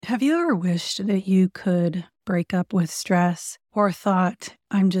Have you ever wished that you could break up with stress or thought,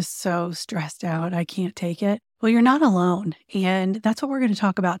 I'm just so stressed out, I can't take it? Well, you're not alone. And that's what we're going to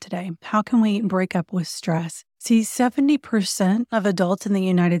talk about today. How can we break up with stress? See, 70% of adults in the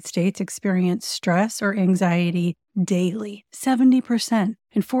United States experience stress or anxiety daily. 70%.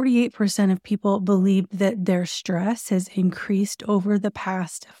 And 48% of people believe that their stress has increased over the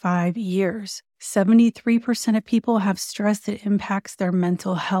past 5 years. 73% of people have stress that impacts their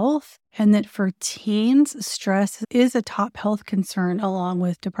mental health, and that for teens, stress is a top health concern along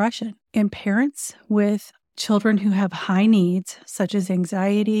with depression. And parents with children who have high needs, such as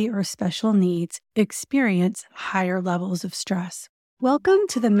anxiety or special needs, experience higher levels of stress. Welcome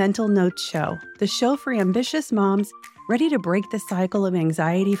to the Mental Notes Show, the show for ambitious moms ready to break the cycle of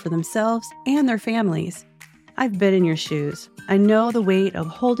anxiety for themselves and their families. I've been in your shoes. I know the weight of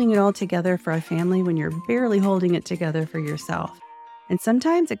holding it all together for a family when you're barely holding it together for yourself. And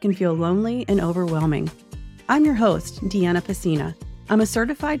sometimes it can feel lonely and overwhelming. I'm your host, Deanna Pacina. I'm a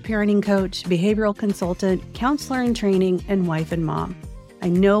certified parenting coach, behavioral consultant, counselor in training, and wife and mom. I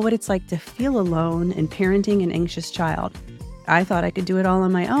know what it's like to feel alone in parenting an anxious child. I thought I could do it all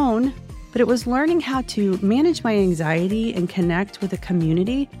on my own, but it was learning how to manage my anxiety and connect with a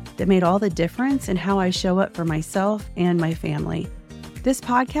community that made all the difference in how I show up for myself and my family. This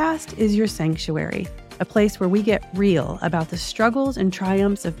podcast is your sanctuary, a place where we get real about the struggles and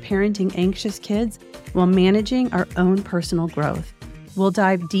triumphs of parenting anxious kids while managing our own personal growth. We'll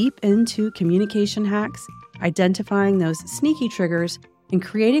dive deep into communication hacks, identifying those sneaky triggers, and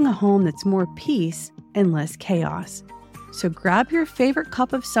creating a home that's more peace and less chaos. So grab your favorite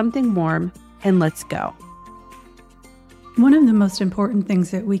cup of something warm and let's go. One of the most important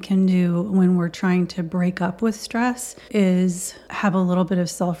things that we can do when we're trying to break up with stress is have a little bit of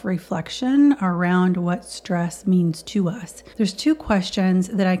self-reflection around what stress means to us. There's 2 questions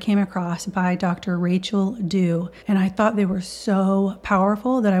that I came across by Dr. Rachel Dew, and I thought they were so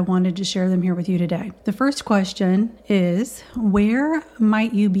powerful that I wanted to share them here with you today. The first question is, where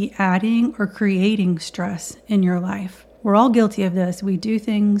might you be adding or creating stress in your life? We're all guilty of this. We do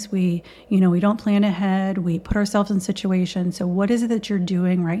things, we don't plan ahead, we put ourselves in situations. So what is it that you're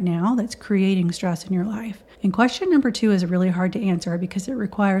doing right now that's creating stress in your life? And question number 2 is really hard to answer because it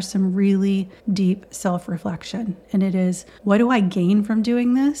requires some really deep self-reflection. And it is, what do I gain from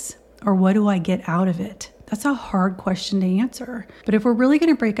doing this? Or what do I get out of it? That's a hard question to answer. But if we're really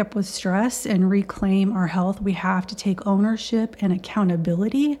going to break up with stress and reclaim our health, we have to take ownership and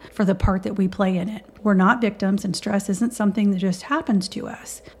accountability for the part that we play in it. We're not victims, and stress isn't something that just happens to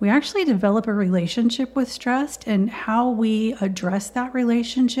us. We actually develop a relationship with stress, and how we address that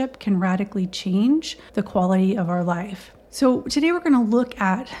relationship can radically change the quality of our life. So today we're going to look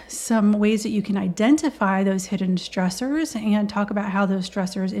at some ways that you can identify those hidden stressors and talk about how those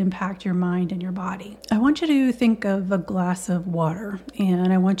stressors impact your mind and your body. I want you to think of a glass of water,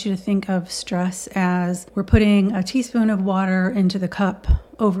 and I want you to think of stress as we're putting a teaspoon of water into the cup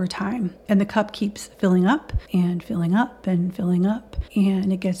over time, and the cup keeps filling up and filling up and filling up,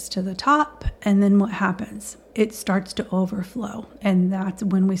 and it gets to the top, and then what happens? It starts to overflow, and that's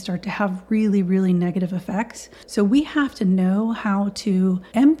when we start to have really, really negative effects. So we have to know how to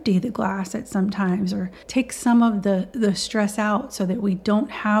empty the glass at some times, or take some of the stress out so that we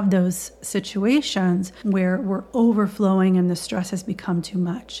don't have those situations where we're overflowing and the stress has become too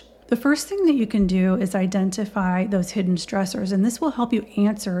much. The first thing that you can do is identify those hidden stressors, and this will help you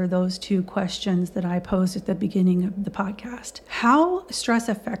answer those 2 questions that I posed at the beginning of the podcast. How stress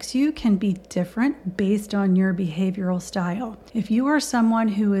affects you can be different based on your behavioral style. If you are someone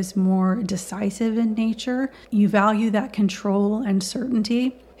who is more decisive in nature, you value that control and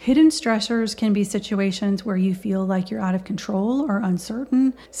certainty, hidden stressors can be situations where you feel like you're out of control or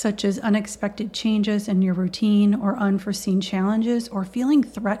uncertain, such as unexpected changes in your routine or unforeseen challenges, or feeling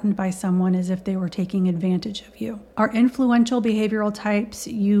threatened by someone as if they were taking advantage of you. Our influential behavioral types,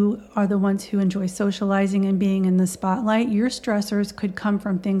 you are the ones who enjoy socializing and being in the spotlight. Your stressors could come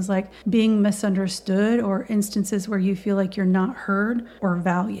from things like being misunderstood or instances where you feel like you're not heard or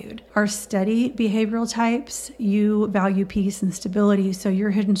valued. Our steady behavioral types, you value peace and stability, so your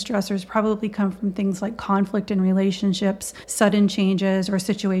hidden stressors probably come from things like conflict in relationships, sudden changes, or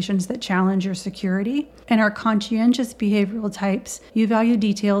situations that challenge your security. And our conscientious behavioral types, you value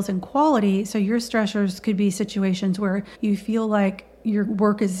details and quality, so your stressors could be situations where you feel like your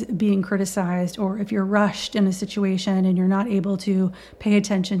work is being criticized, or if you're rushed in a situation and you're not able to pay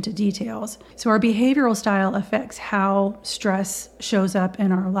attention to details. So our behavioral style affects how stress shows up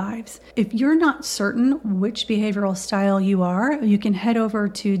in our lives. If you're not certain which behavioral style you are, you can head over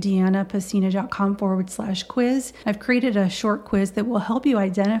to deannapacina.com/quiz. I've created a short quiz that will help you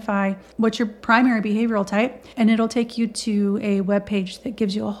identify what's your primary behavioral type, and it'll take you to a webpage that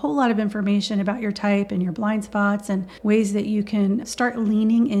gives you a whole lot of information about your type and your blind spots and ways that you can start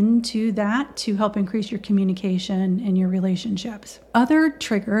leaning into that to help increase your communication and your relationships. Other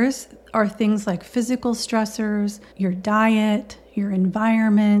triggers are things like physical stressors, your diet, your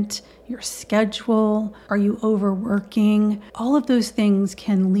environment, your schedule. Are you overworking? All of those things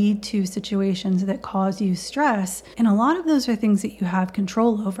can lead to situations that cause you stress, and a lot of those are things that you have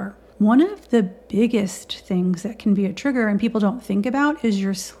control over. One of the biggest things that can be a trigger and people don't think about is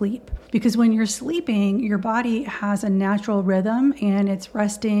your sleep. Because when you're sleeping, your body has a natural rhythm and it's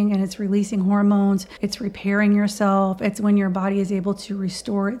resting and it's releasing hormones. It's repairing yourself. It's when your body is able to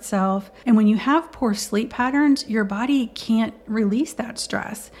restore itself. And when you have poor sleep patterns, your body can't release that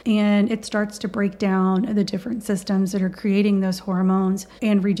stress. And it starts to break down the different systems that are creating those hormones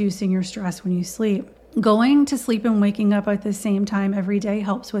and reducing your stress when you sleep. Going to sleep and waking up at the same time every day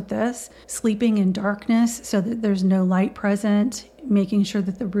helps with this. Sleeping in darkness so that there's no light present. Making sure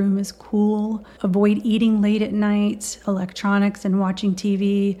that the room is cool. Avoid eating late at night, electronics and watching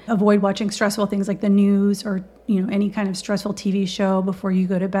TV. Avoid watching stressful things like the news or any kind of stressful TV show before you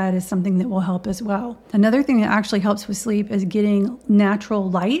go to bed is something that will help as well. Another thing that actually helps with sleep is getting natural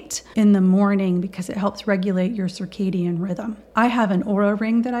light in the morning because it helps regulate your circadian rhythm. I have an Oura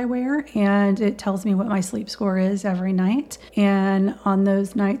ring that I wear and it tells me what my sleep score is every night. And on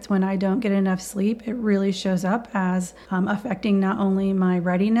those nights when I don't get enough sleep, it really shows up as affecting not only my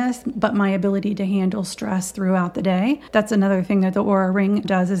readiness, but my ability to handle stress throughout the day. That's another thing that the Oura ring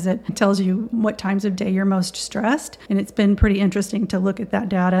does is it tells you what times of day you're most stressed. And it's been pretty interesting to look at that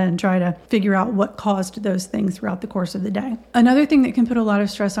data and try to figure out what caused those things throughout the course of the day. Another thing that can put a lot of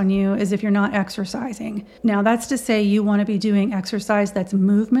stress on you is if you're not exercising. Now, that's to say you want to be doing exercise that's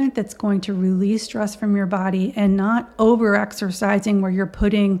movement that's going to release stress from your body and not over-exercising where you're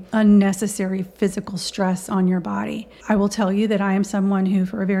putting unnecessary physical stress on your body. I will tell you that I am someone who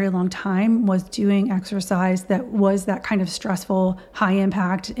for a very long time was doing exercise that was that kind of stressful, high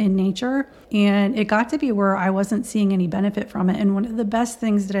impact in nature. And it got to be where I wasn't seeing any benefit from it. And one of the best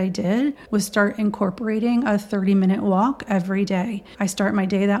things that I did was start incorporating a 30-minute walk every day. I start my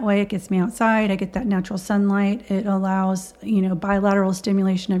day that way. It gets me outside. I get that natural sunlight. It allows, bilateral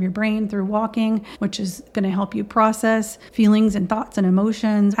stimulation of your brain through walking, which is going to help you process feelings and thoughts and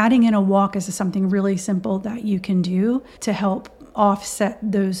emotions. Adding in a walk is something really simple that you can do to help offset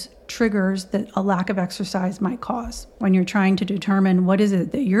those triggers that a lack of exercise might cause. When you're trying to determine what is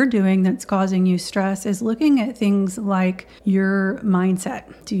it that you're doing that's causing you stress is looking at things like your mindset.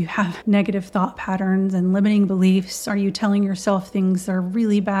 Do you have negative thought patterns and limiting beliefs? Are you telling yourself things are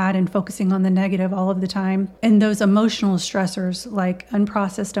really bad and focusing on the negative all of the time? And those emotional stressors like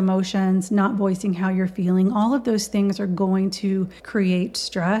unprocessed emotions, not voicing how you're feeling, all of those things are going to create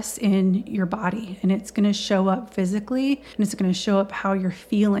stress in your body, and it's going to show up physically and it's going to show up how you're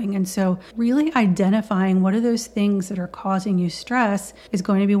feeling. And so really identifying what are those things that are causing you stress is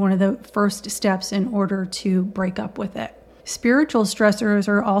going to be one of the first steps in order to break up with it. Spiritual stressors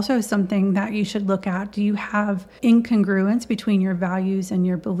are also something that you should look at. Do you have incongruence between your values and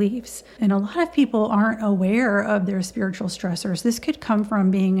your beliefs? And a lot of people aren't aware of their spiritual stressors. This could come from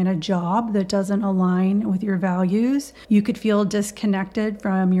being in a job that doesn't align with your values. You could feel disconnected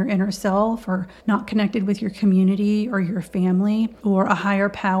from your inner self or not connected with your community or your family or a higher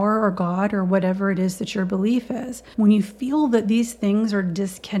power or God or whatever it is that your belief is. When you feel that these things are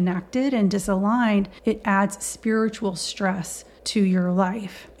disconnected and disaligned, it adds spiritual stress to your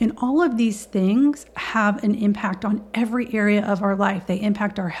life. And all of these things have an impact on every area of our life. They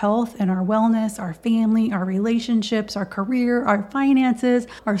impact our health and our wellness, our family, our relationships, our career, our finances,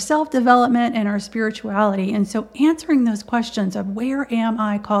 our self-development, and our spirituality. And so answering those questions of where am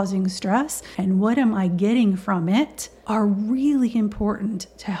I causing stress and what am I getting from it are really important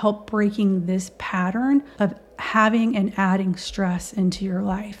to help breaking this pattern of having and adding stress into your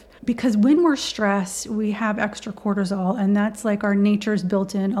life. Because when we're stressed, we have extra cortisol, and that's like our nature's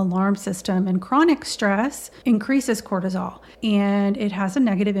built-in alarm system. And chronic stress increases cortisol, and it has a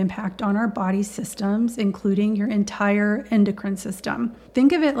negative impact on our body systems, including your entire endocrine system.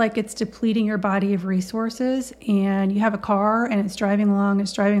 Think of it like it's depleting your body of resources, and you have a car, and it's driving along,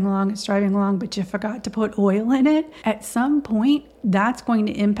 but you forgot to put oil in it. At some point, that's going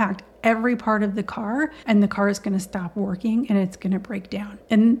to impact every part of the car, and the car is going to stop working and it's going to break down.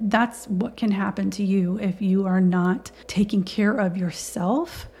 And that's what can happen to you if you are not taking care of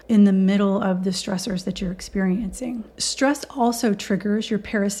yourself in the middle of the stressors that you're experiencing. Stress also triggers your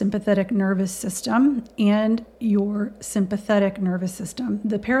parasympathetic nervous system and your sympathetic nervous system.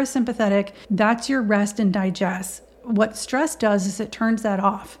 The parasympathetic, that's your rest and digest. What stress does is it turns that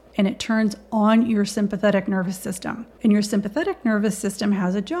off, and it turns on your sympathetic nervous system. And your sympathetic nervous system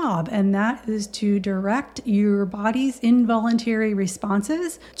has a job, and that is to direct your body's involuntary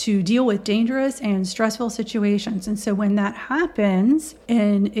responses to deal with dangerous and stressful situations. And so when that happens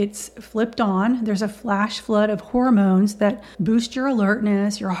and it's flipped on, there's a flash flood of hormones that boost your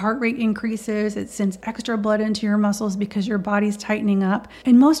alertness, your heart rate increases, it sends extra blood into your muscles because your body's tightening up.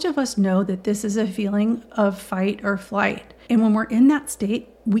 And most of us know that this is a feeling of fight or flight. And when we're in that state,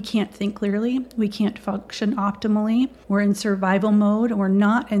 we can't think clearly. We can't function optimally. We're in survival mode. We're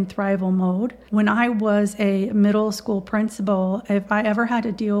not in thrival mode. When I was a middle school principal, if I ever had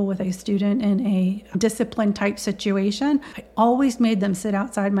to deal with a student in a discipline type situation, I always made them sit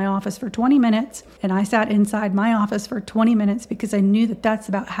outside my office for 20 minutes. And I sat inside my office for 20 minutes because I knew that that's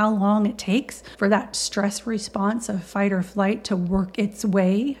about how long it takes for that stress response of fight or flight to work its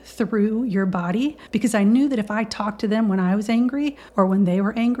way through your body. Because I knew that if I talked to them when I was angry or when they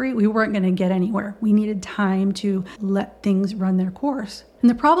were angry, we weren't going to get anywhere. We needed time to let things run their course. And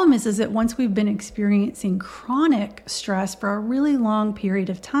the problem is that once we've been experiencing chronic stress for a really long period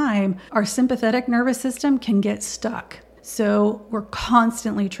of time, our sympathetic nervous system can get stuck. So we're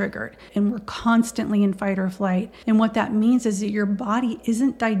constantly triggered and we're constantly in fight or flight. And what that means is that your body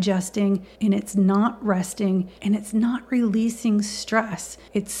isn't digesting and it's not resting and it's not releasing stress.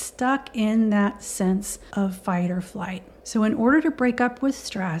 It's stuck in that sense of fight or flight. So in order to break up with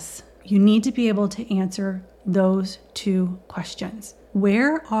stress, you need to be able to answer those two questions.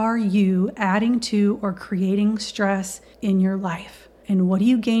 Where are you adding to or creating stress in your life? And what do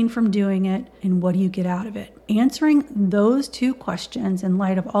you gain from doing it? And what do you get out of it? Answering those two questions in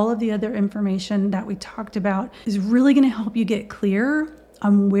light of all of the other information that we talked about is really going to help you get clear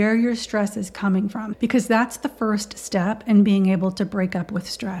on where your stress is coming from, because that's the first step in being able to break up with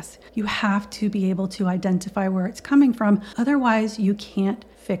stress. You have to be able to identify where it's coming from. Otherwise, you can't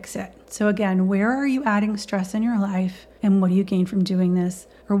fix it. So again, where are you adding stress in your life? And what do you gain from doing this?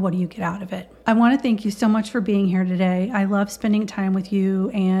 Or what do you get out of it? I want to thank you so much for being here today. I love spending time with you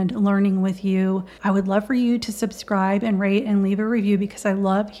and learning with you. I would love for you to subscribe and rate and leave a review because I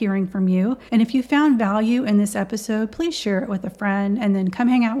love hearing from you. And if you found value in this episode, please share it with a friend and then come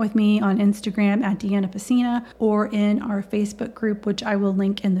hang out with me on Instagram at Deanna Pacina or in our Facebook group, which I will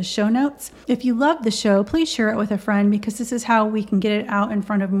link in the show notes. If you love the show, please share it with a friend because this is how we can get it out in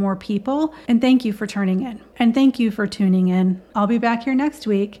front of more people. And thank you for turning in. And thank you for tuning in. I'll be back here next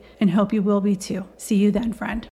week and hope you will be too. See you then, friend.